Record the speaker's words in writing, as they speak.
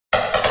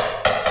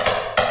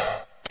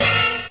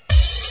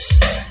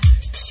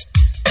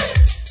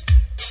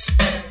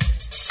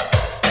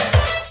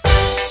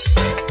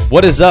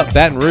What is up,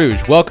 Baton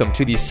Rouge? Welcome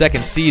to the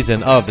second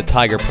season of the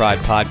Tiger Pride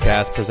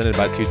podcast presented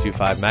by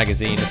 225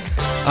 Magazine.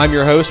 I'm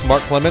your host,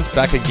 Mark Clements,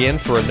 back again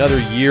for another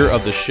year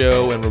of the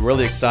show, and we're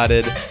really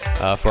excited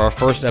for our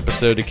first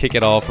episode to kick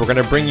it off. We're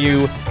going to bring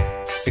you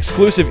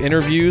exclusive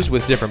interviews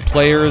with different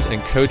players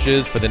and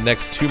coaches for the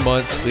next 2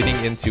 months leading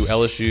into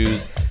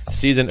LSU's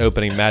season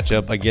opening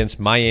matchup against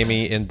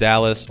Miami in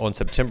Dallas on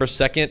September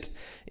 2nd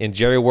in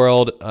Jerry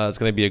World. It's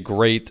going to be a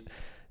great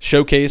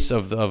showcase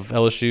of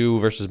LSU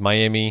versus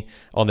Miami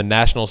on the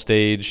national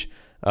stage.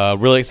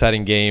 Really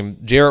exciting game.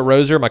 Jarrett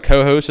Roser, my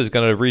co-host, is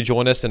going to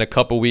rejoin us in a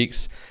couple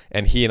weeks,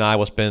 and he and I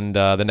will spend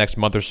the next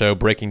month or so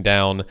breaking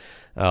down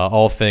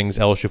all things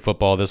LSU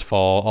football this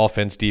fall: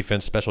 offense,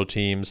 defense, special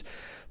teams,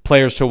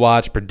 players to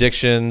watch,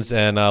 predictions,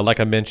 and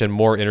like I mentioned,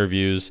 more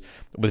interviews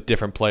with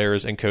different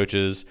players and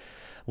coaches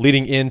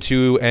leading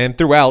into and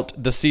throughout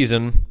the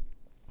season.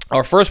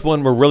 Our first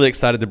one we're really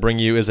excited to bring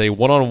you is a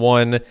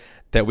one-on-one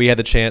that we had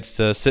the chance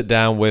to sit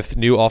down with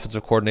new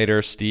offensive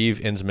coordinator Steve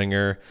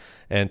Ensminger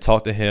and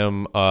talk to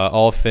him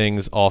all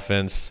things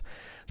offense.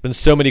 There's been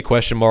so many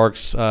question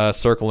marks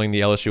circling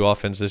the LSU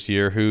offense this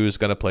year. Who's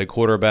going to play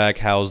quarterback?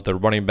 How's the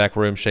running back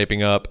room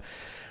shaping up?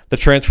 The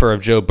transfer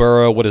of Joe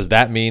Burrow, what does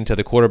that mean to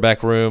the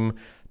quarterback room?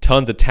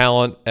 Tons of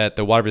talent at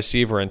the wide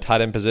receiver and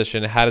tight end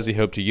position. How does he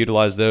hope to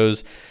utilize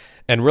those?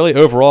 And really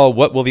overall,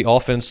 what will the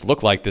offense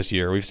look like this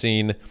year? We've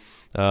seen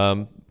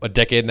a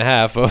decade and a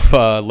half of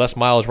Les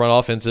Miles run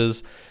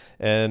offenses.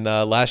 And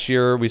last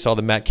year we saw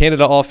the Matt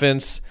Canada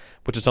offense,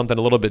 which is something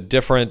a little bit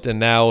different. And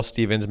now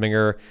Steve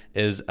Ensminger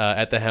is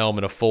at the helm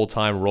in a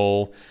full-time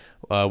role.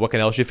 What can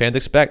LSU fans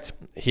expect?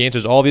 He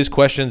answers all these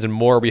questions and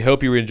more. We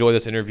hope you enjoy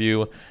this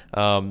interview.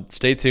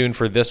 Stay tuned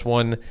for this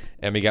one,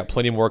 and we got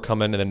plenty more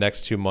coming in the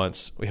next 2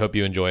 months. We hope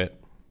you enjoy it.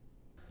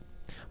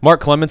 Mark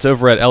Clements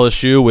over at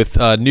LSU with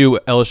new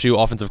LSU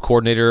offensive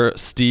coordinator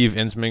Steve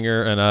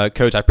Ensminger. And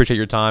Coach, I appreciate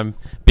your time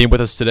being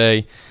with us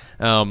today.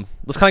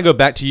 Let's kind of go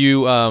back to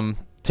you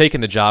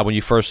taking the job when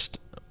you first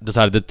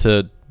decided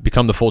to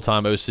become the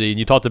full-time OC. And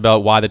you talked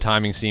about why the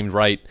timing seemed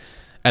right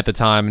at the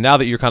time. Now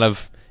that you're kind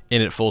of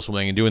in it full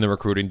swing and doing the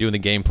recruiting, doing the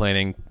game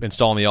planning,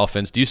 installing the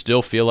offense, do you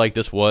still feel like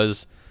this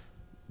was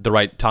the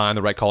right time,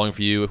 the right calling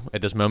for you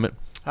at this moment?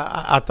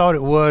 I thought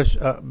it was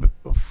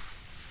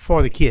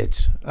for the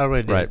kids. I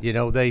really did. Right. You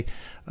know, they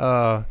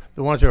the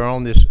ones that are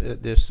on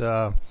this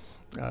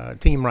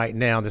team right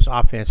now, this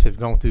offense, have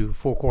gone through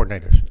 4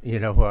 coordinators. You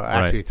know,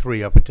 actually right.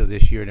 3 up until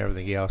this year and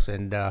everything else.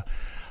 And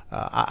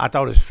I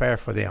thought it was fair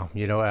for them.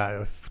 You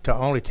know, to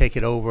only take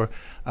it over.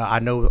 I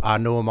know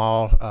them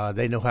all.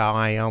 They know how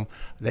I am.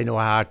 They know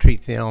how I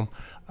treat them.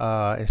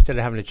 Instead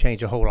of having to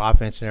change the whole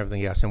offense and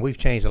everything else. And we've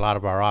changed a lot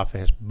of our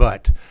offense,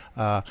 but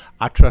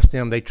I trust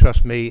them. They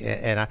trust me.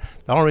 And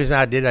the only reason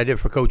I did it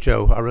for Coach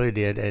O. I really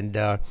did. And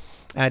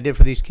I did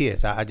for these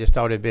kids. I just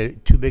thought it'd be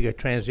too big a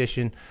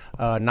transition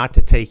not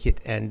to take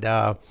it and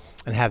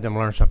have them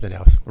learn something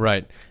else.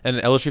 Right. And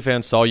LSU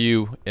fans saw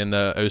you in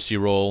the OC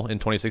role in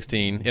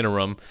 2016,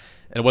 interim.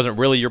 And it wasn't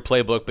really your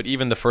playbook, but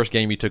even the first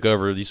game you took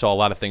over, you saw a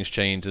lot of things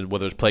change, and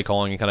whether it was play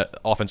calling and kind of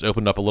offense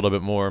opened up a little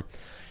bit more.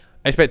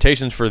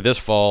 Expectations for this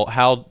fall,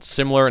 how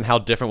similar and how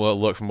different will it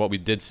look from what we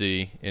did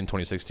see in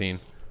 2016?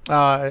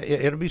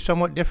 It'll be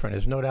somewhat different.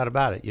 There's no doubt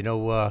about it. You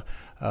know,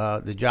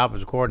 the job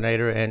as a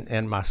coordinator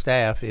and my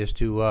staff is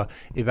to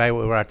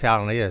evaluate what our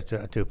talent is,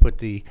 to put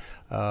the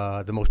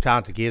most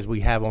talented kids we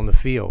have on the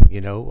field.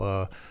 You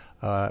know,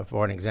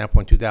 for an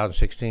example, in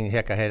 2016,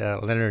 heck, I had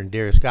Leonard and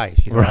Darius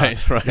Geis. You know,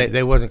 right.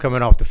 They wasn't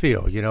coming off the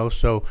field. You know,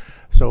 so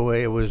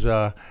it was.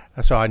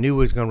 So I knew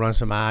we was going to run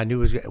some eye. I knew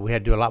we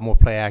had to do a lot more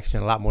play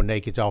action, a lot more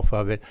nakeds off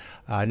of it.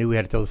 I knew we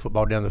had to throw the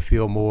football down the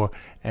field more,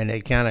 and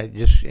it kind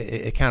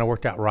of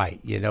worked out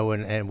right, you know.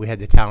 And we had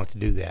the talent to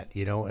do that,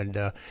 you know.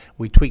 And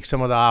we tweaked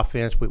some of the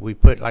offense. We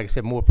put, like I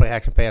said, more play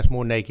action pass,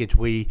 more nakeds.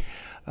 We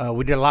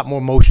did a lot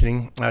more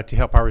motioning to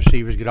help our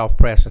receivers get off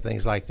press and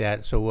things like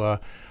that. So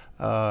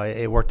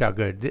it worked out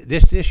good.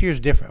 This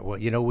year's different.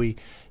 Well, we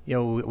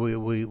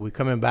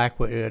coming back.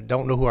 We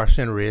don't know who our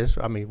center is.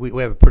 I mean,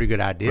 we have a pretty good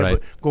idea, right.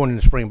 But going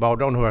into spring ball,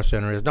 don't know who our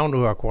center is. Don't know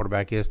who our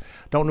quarterback is.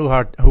 Don't know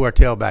who our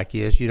tailback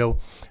is. You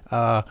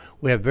know,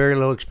 we have very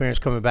little experience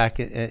coming back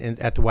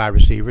at the wide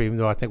receiver, even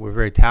though I think we're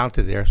very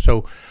talented there.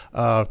 So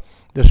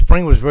the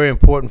spring was very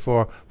important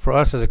for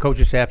us as a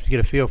coaching staff to get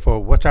a feel for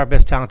what's our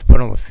best talent to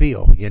put on the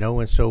field, you know.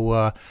 And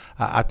so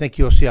I think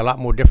you'll see a lot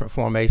more different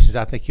formations.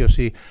 I think you'll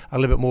see a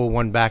little bit more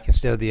one back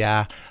instead of the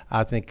eye.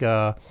 I think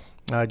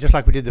just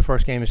like we did the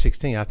first game in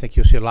 16, I think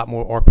you'll see a lot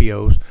more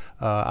RPOs.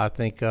 I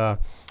think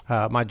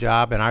my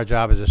job and our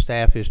job as a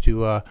staff is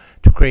to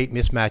create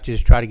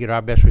mismatches, try to get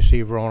our best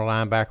receiver on a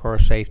linebacker or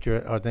a safety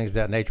or things of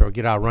that nature, or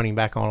get our running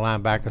back on a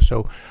linebacker.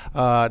 So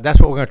that's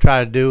what we're going to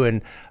try to do.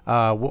 And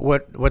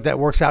what that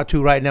works out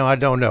to right now, I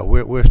don't know.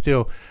 We're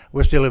still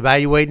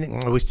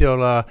evaluating. We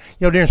still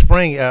during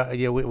spring,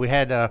 we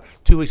had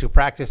 2 weeks of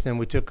practice, and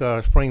we took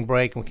a spring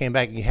break and we came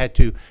back, and you had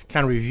to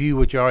kind of review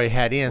what you already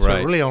had in. So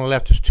right. It really only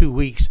left us 2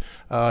 weeks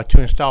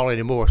to install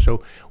anymore.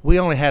 So we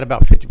only had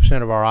about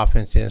 50% of our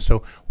offense in.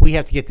 So we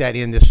have to get that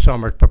in this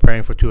summer,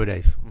 preparing for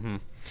 2-a-days. Mm-hmm.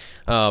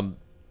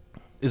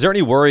 Is there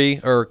any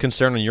worry or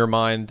concern in your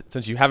mind,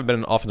 since you haven't been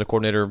an offensive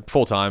coordinator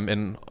full-time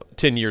in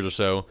 10 years or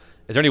so,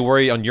 is there any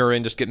worry on your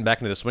end just getting back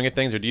into the swing of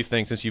things, or do you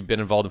think since you've been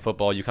involved in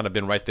football, you've kind of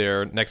been right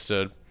there next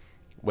to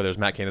whether it's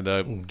Matt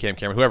Canada, Cam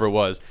Cameron, whoever it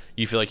was,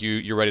 you feel like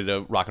you're ready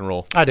to rock and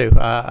roll? I do.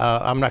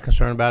 I'm not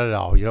concerned about it at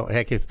all.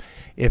 Heck,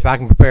 if I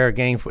can prepare a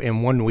game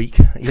in 1 week,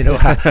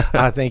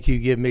 I think you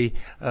give me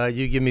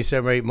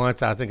 7 or 8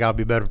 months, I think I'll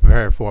be better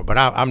prepared for it. But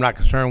I'm not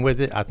concerned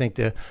with it. I think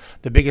the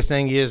biggest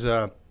thing is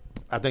I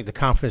think the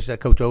confidence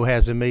that Coach O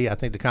has in me. I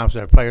think the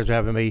confidence that players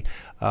have in me.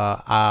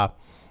 I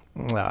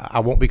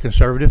won't be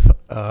conservative.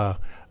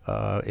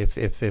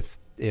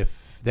 If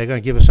they're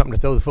going to give us something to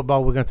throw the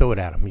football, we're going to throw it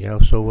at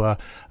them. So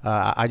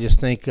I just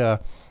think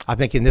I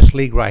think in this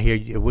league right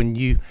here, when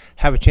you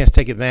have a chance to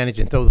take advantage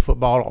and throw the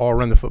football or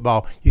run the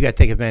football, you got to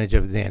take advantage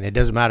of it then. It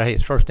doesn't matter, hey,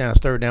 it's first down, it's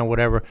third down,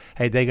 whatever.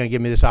 Hey, they're going to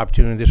give me this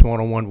opportunity, this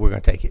one-on-one, we're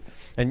going to take it.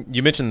 And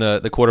you mentioned the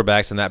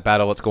quarterbacks and that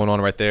battle that's going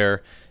on right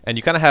there. And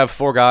you kind of have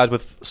four guys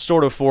with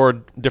sort of four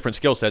different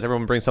skill sets.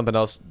 Everyone brings something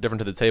else different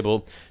to the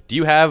table. Do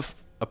you have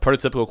a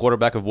prototypical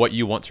quarterback of what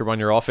you want to run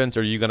your offense,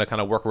 or are you going to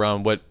kind of work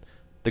around what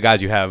the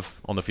guys you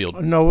have on the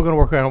field? No, we're going to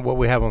work around what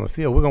we have on the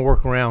field. We're going to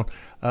work around,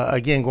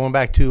 again, going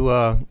back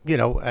to,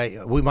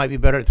 we might be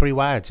better at 3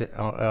 wides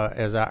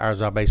as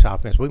our base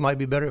offense. We might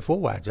be better at 4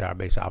 wides as our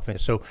base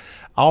offense. So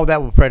all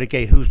that will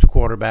predicate who's the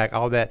quarterback,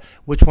 all that,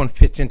 which one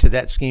fits into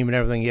that scheme and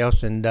everything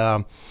else. And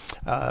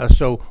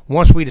so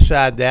once we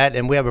decide that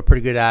and we have a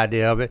pretty good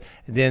idea of it,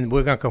 then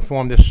we're going to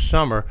conform this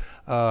summer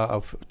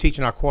of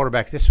teaching our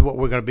quarterbacks, this is what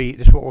we're going to be,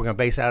 this is what we're going to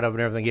base out of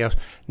and everything else.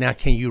 Now,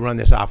 can you run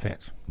this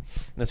offense?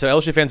 And so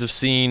LSU fans have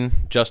seen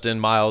Justin,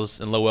 Miles,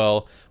 and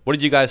Lowell. What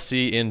did you guys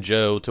see in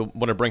Joe to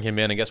want to bring him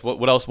in? I guess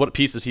what else? What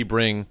piece does he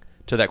bring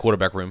to that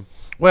quarterback room?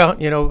 Well,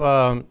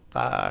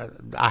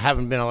 I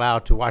haven't been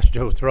allowed to watch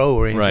Joe throw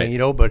or anything,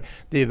 right. But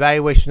the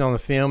evaluation on the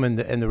film and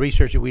the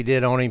research that we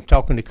did on him,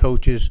 talking to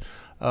coaches,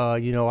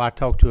 I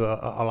talked to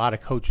a lot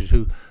of coaches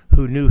who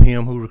knew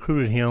him, who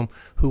recruited him,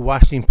 who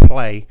watched him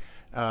play.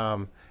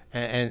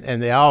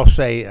 And they all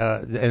say,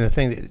 and the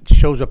thing that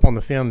shows up on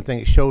the film, the thing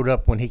that showed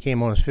up when he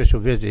came on his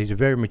official visit, he's a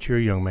very mature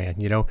young man.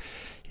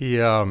 He's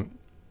a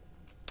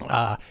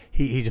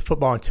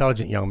football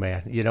intelligent young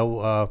man.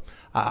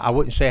 I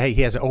wouldn't say, hey,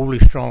 he has an overly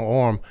strong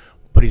arm,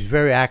 but he's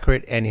very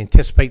accurate and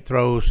anticipate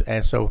throws,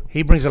 and so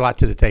he brings a lot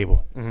to the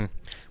table. Mm-hmm.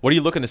 What are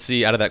you looking to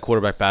see out of that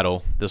quarterback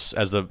battle this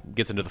as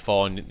gets into the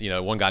fall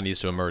and one guy needs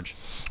to emerge?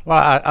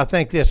 Well, I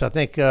think this. I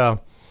think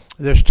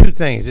there's two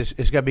things.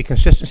 It's got to be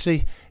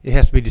consistency. It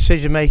has to be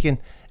decision-making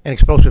and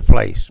explosive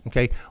plays.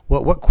 Okay,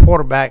 what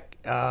quarterback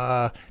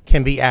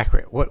can be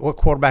accurate? What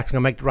quarterback's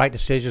going to make the right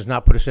decisions,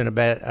 not put us in a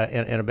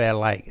bad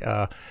light?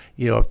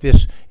 If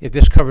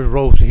this coverage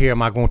rolls to here,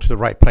 am I going to the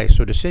right place?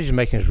 So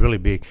decision-making is really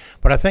big.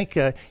 But I think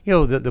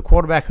the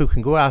quarterback who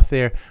can go out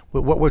there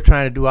with what we're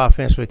trying to do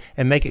offensively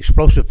and make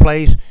explosive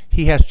plays,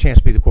 he has a chance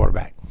to be the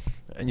quarterback.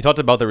 And you talked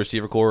about the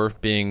receiver core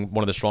being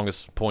one of the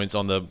strongest points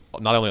on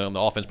not only on the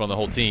offense but on the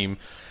whole team.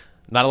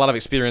 Not a lot of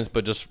experience,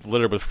 but just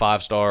littered with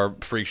 5-star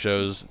freak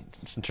shows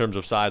in terms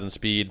of size and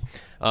speed.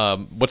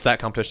 What's that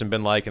competition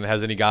been like, and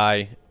has any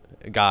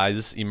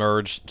guys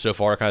emerged so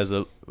far kind of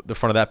as the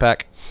front of that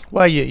pack?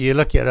 Well, you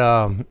look at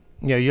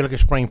you look at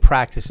spring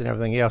practice and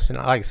everything else, and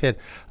like I said,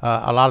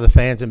 a lot of the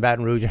fans in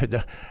Baton Rouge,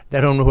 they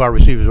don't know who our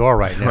receivers are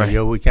right now.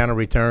 Right. We kind of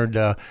returned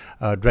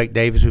Drake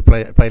Davis, who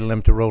played a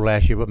limited role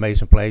last year but made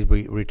some plays.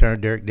 We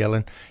returned Derek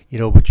Dillon,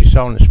 but you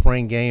saw in the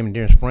spring game, and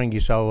during spring you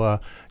saw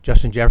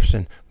Justin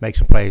Jefferson make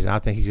some plays, and I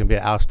think he's going to be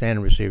an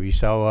outstanding receiver. You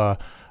saw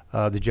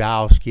the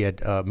Giles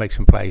kid make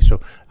some plays.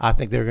 So I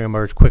think they're going to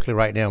emerge quickly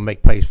right now and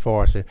make plays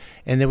for us.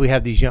 And then we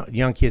have these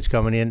young kids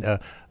coming in,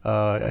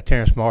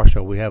 Terrence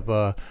Marshall. We have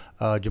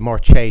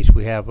Jamar Chase.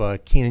 We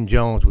have Keenan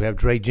Jones. We have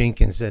Dre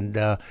Jenkins.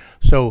 And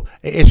so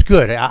it's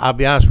good. I'll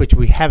be honest with you,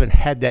 we haven't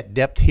had that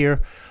depth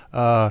here.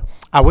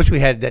 I wish we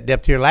had that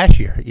depth here last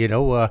year. We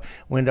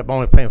ended up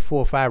only playing 4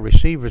 or 5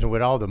 receivers, and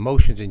with all the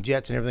motions and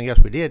jets and everything else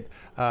we did,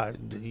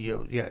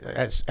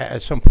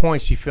 at some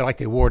points you feel like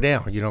they wore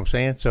down. You know what I'm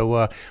saying?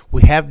 So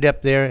we have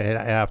depth there, and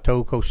I've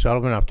told Coach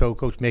Sullivan, I've told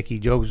Coach Mickey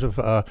Joseph,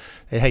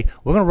 hey,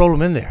 we're going to roll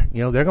them in there.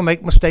 They're going to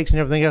make mistakes and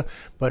everything else,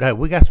 but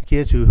we got some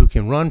kids who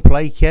can run,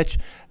 play, catch,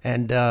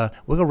 and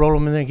we're going to roll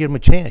them in there and give them a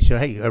chance.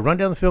 Hey, run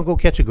down the field, go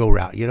catch a go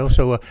route.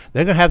 So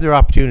they're going to have their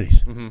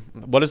opportunities.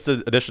 Mm-hmm. What is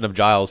the addition of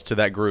Giles to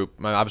that group?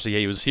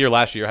 Obviously, he was here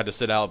last year, had to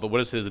sit out, but what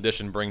does his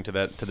addition bring to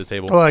the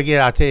table? Well,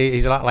 again, I tell you,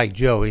 he's a lot like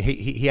Joe.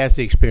 He has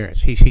the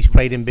experience. He's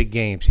played in big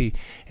games.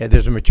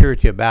 There's a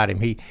maturity about him.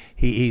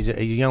 He's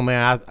a young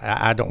man.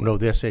 I don't know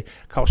this. He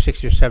caught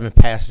 6 or 7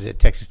 passes at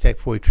Texas Tech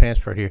before he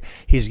transferred here.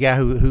 He's a guy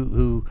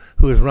who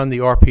has run the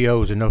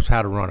RPOs and knows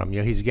how to run them.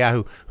 He's a guy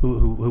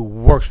who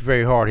works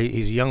very hard.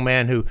 He's a young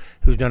man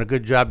who's done a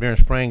good job during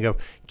spring of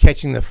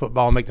catching the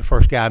football, make the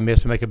first guy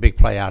miss, and make a big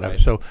play out of it.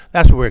 So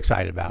that's what we're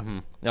excited about. Mm-hmm.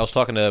 I was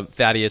talking to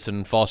Thaddeus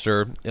and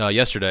Foster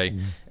yesterday,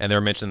 and they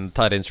were mentioning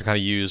tight ends are kind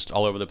of used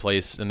all over the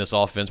place in this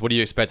offense. What do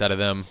you expect out of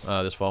them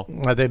this fall?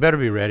 They better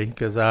be ready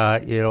because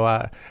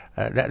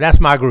that's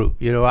my group.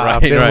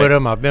 I've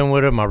been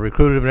with them. I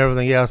recruited them and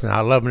everything else, and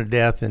I love them to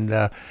death. And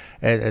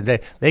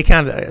they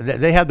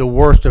have the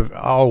worst of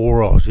all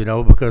worlds,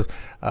 because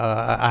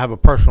I have a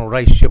personal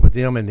relationship with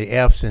them and the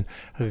Fs, and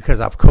because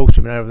I've coached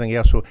them and everything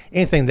else. So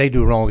anything they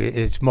do wrong,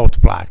 it's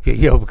multiplied,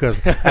 because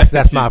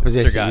that's my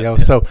position,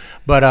 guys, So,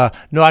 but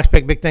no, I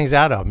expect big things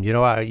out of them.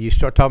 You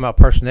start talking about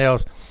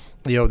personnels.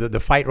 The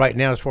fight right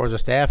now as far as the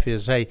staff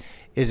is, hey,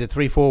 is it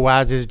 3-4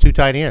 wides? Is it 2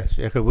 tight ends?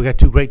 Because we got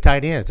 2 great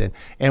tight ends,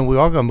 and we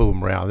are going to move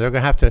them around. They're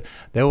going to have to.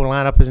 They will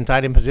line up as in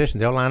tight end position.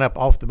 They'll line up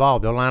off the ball.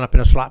 They'll line up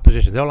in a slot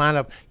position. They'll line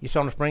up. You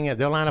saw in the spring.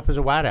 They'll line up as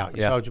a wideout.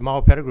 You saw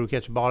Jamal Pettigrew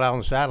catch the ball out on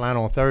the sideline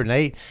on 3rd and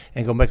 8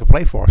 and go make a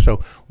play for us.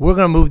 So we're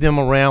going to move them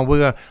around. We're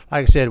going,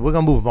 like I said, we're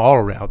going to move them all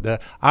around.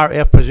 Our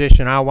F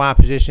position, our Y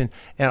position,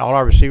 and all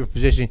our receiver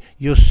position.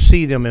 You'll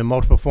see them in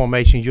multiple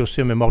formations. You'll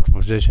see them in multiple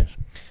positions.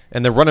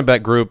 And the running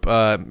back group,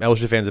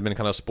 LSU fans have been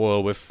kind of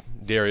spoiled with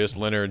Darius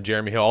Leonard,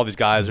 Jeremy Hill, all these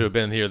guys who have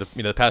been here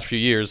the past few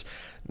years.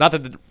 Not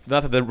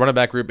that the running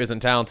back group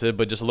isn't talented,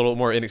 but just a little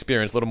more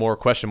inexperienced, a little more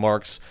question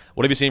marks.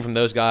 What have you seen from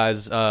those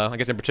guys? I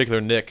guess in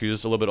particular Nick,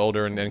 who's a little bit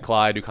older, and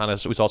Clyde,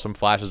 who we saw some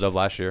flashes of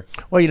last year.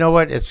 Well, you know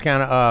what? It's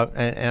kind of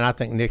and I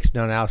think Nick's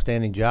done an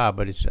outstanding job,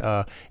 but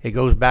it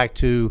goes back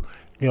to.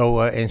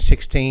 In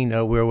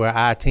 16, we're an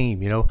I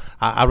team.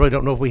 I really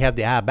don't know if we have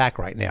the I back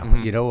right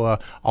now.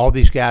 All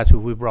these guys who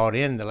we brought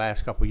in the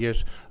last couple of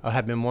years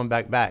have been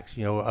one-back backs.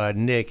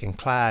 Nick and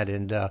Clyde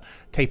and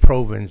Tate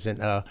Provins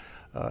and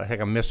heck,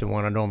 I'm missing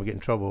one. I know I'm getting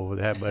in trouble over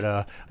that,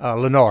 but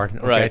Leonard.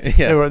 Okay? Right.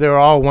 Yeah. They were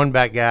all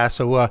one-back guys,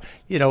 so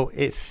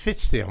it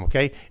fits them.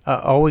 Okay.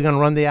 Are we going to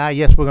run the I?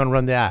 Yes, we're going to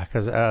run the I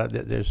because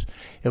there's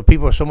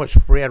people are so much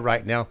spread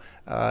right now.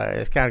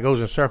 It kind of goes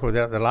in circles.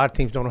 A lot of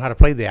teams don't know how to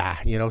play the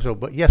I. So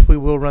but yes, we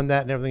will run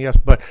that and everything else.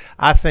 But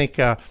I think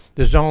the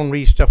zone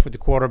read stuff with the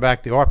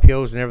quarterback, the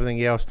RPOs and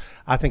everything else.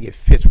 I think it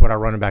fits what our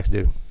running backs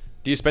do.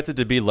 Do you expect it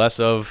to be less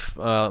of,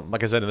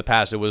 like I said in the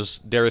past, it was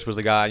Darius was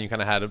the guy, and you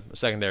kind of had a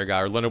secondary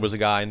guy, or Leonard was the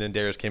guy, and then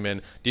Darius came in.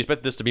 Do you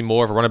expect this to be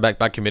more of a running back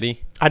by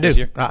committee? I do. This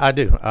year? I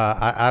do.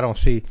 I don't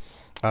see.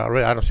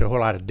 Really, I don't see a whole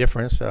lot of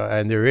difference,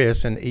 and there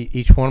is, and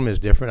each one of them is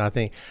different. I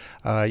think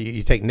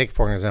you take Nick,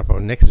 for example.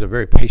 Nick is a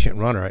very patient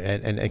runner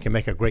and can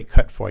make a great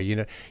cut for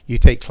you. You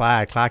take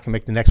Clyde. Clyde can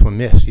make the next one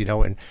miss.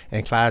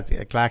 And Clyde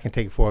can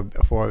take it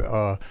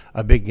for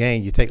a big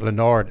gain. You take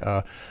Leonard.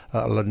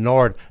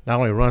 Leonard not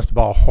only runs the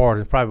ball hard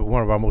and probably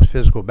one of our most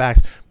physical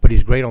backs, but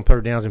he's great on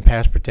third downs and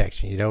pass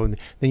protection. And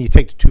then you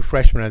take the 2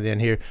 freshmen in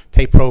here.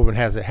 Tate Provin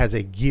has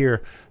a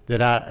gear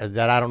that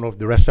I don't know if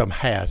the rest of them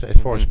has as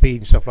far as speed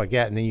and stuff like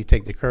that. And then you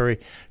take the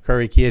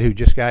Curry kid who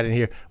just got in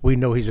here. We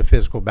know he's a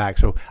physical back.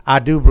 So I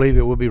do believe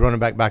it will be running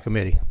back by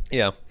committee.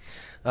 Yeah.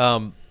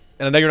 And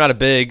I know you're not a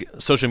big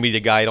social media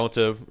guy. You don't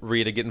have to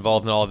read or get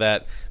involved in all of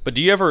that. But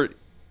do you ever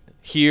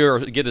hear or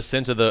get a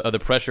sense of the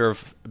pressure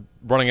of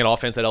running an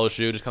offense at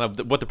LSU, just kind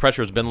of what the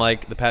pressure has been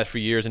like the past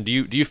few years? And do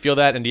you feel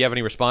that? And do you have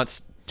any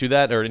response to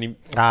that or any?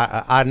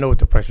 I know what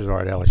the pressures are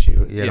at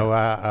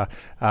LSU.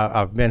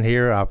 I've been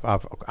here.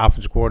 I've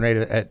offensive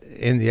coordinated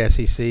in the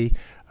SEC,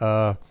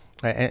 and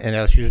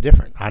LSU is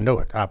different. I know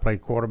it. I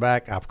played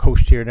quarterback. I've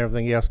coached here and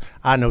everything else.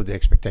 I know what the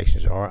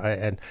expectations are,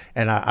 and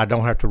I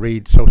don't have to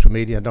read social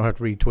media. I don't have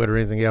to read Twitter or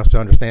anything else to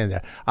understand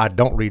that. I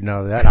don't read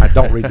none of that. I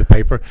don't read the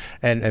paper,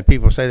 and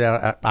people say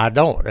that I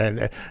don't.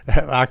 And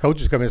our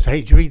coaches come in and say,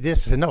 "Hey, did you read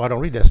this?" I said, "No, I don't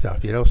read that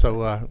stuff."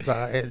 So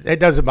it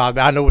doesn't bother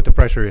me. I know what the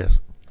pressure is.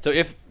 So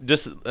if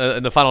just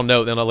in the final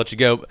note, then I'll let you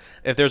go.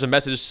 If there's a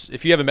message,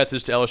 if you have a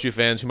message to LSU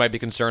fans who might be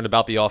concerned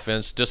about the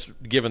offense, just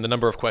given the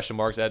number of question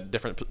marks at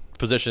different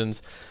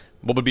positions,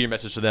 what would be your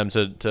message to them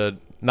to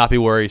not be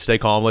worried, stay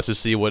calm? Let's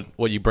just see what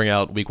you bring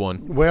out week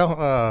 1.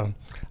 Well,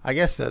 I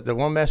guess the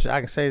one message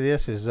I can say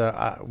this is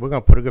we're going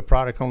to put a good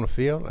product on the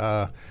field.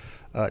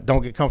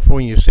 Don't get comfortable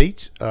in your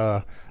seats.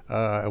 We're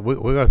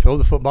going to throw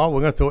the football.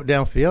 We're going to throw it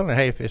downfield. And,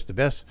 hey, if it's the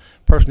best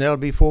personnel to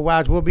be 4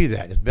 wides, we'll be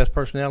that. If the best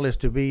personnel is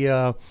to be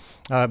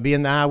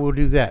in the eye, we'll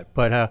do that.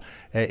 But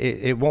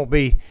it won't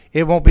be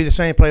the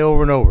same play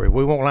over and over.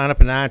 We won't line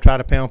up in the eye and try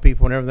to pound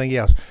people and everything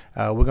else.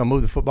 We're going to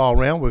move the football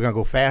around. We're going to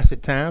go fast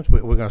at times.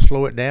 We're going to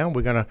slow it down.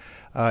 We're going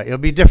to it'll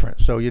be different.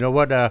 So, you know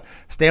what?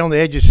 Stay on the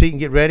edge of your seat and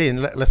get ready,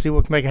 and let's see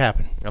what can make it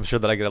happen. I'm sure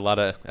that I get a lot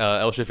of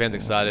LSU fans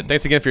excited.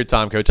 Thanks again for your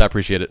time, Coach. I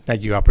appreciate it.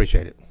 Thank you. I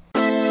appreciate it.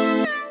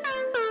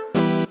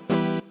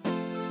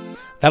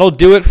 That'll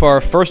do it for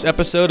our first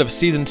episode of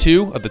Season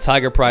 2 of the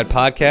Tiger Pride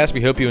podcast.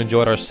 We hope you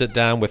enjoyed our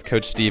sit-down with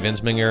Coach Steve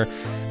Ensminger.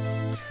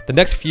 The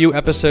next few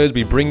episodes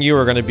we bring you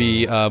are going to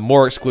be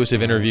more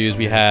exclusive interviews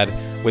we had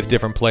with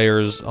different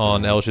players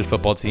on LSU's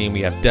football team.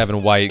 We have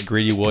Devin White,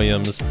 Greedy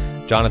Williams,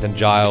 Jonathan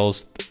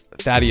Giles,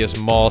 Thaddeus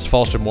Moss,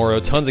 Foster Morrow,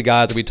 tons of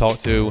guys that we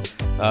talked to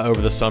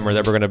over the summer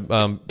that we're going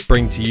to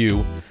bring to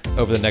you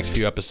over the next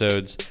few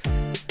episodes.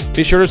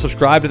 Be sure to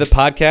subscribe to the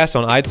podcast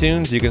on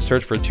iTunes. You can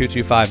search for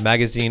 225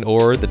 Magazine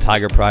or the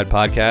Tiger Pride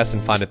Podcast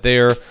and find it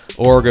there,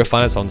 or go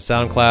find us on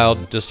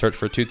SoundCloud. Just search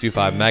for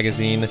 225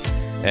 Magazine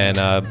and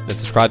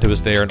subscribe to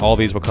us there, and all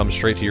these will come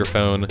straight to your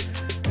phone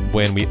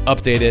when we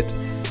update it.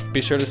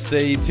 Be sure to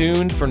stay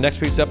tuned for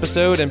next week's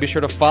episode, and be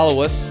sure to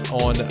follow us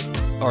on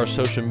our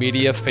social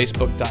media,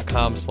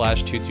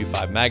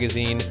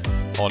 facebook.com/225magazine,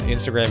 on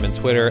Instagram and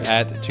Twitter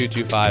at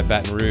 225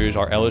 Baton Rouge.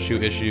 Our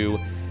LSU issue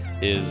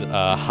is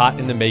hot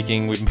in the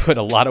making. We've put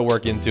a lot of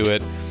work into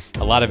it,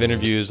 a lot of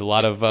interviews, a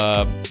lot of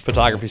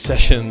photography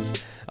sessions,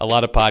 a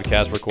lot of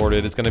podcasts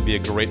recorded. It's going to be a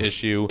great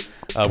issue.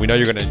 We know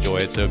you're going to enjoy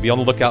it, so be on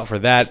the lookout for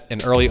that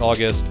in early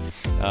August.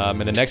 In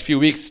the next few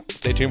weeks,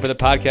 stay tuned for the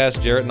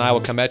podcast. Jarrett and I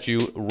will come at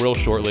you real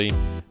shortly.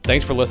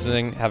 Thanks for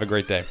listening. Have a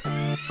great day.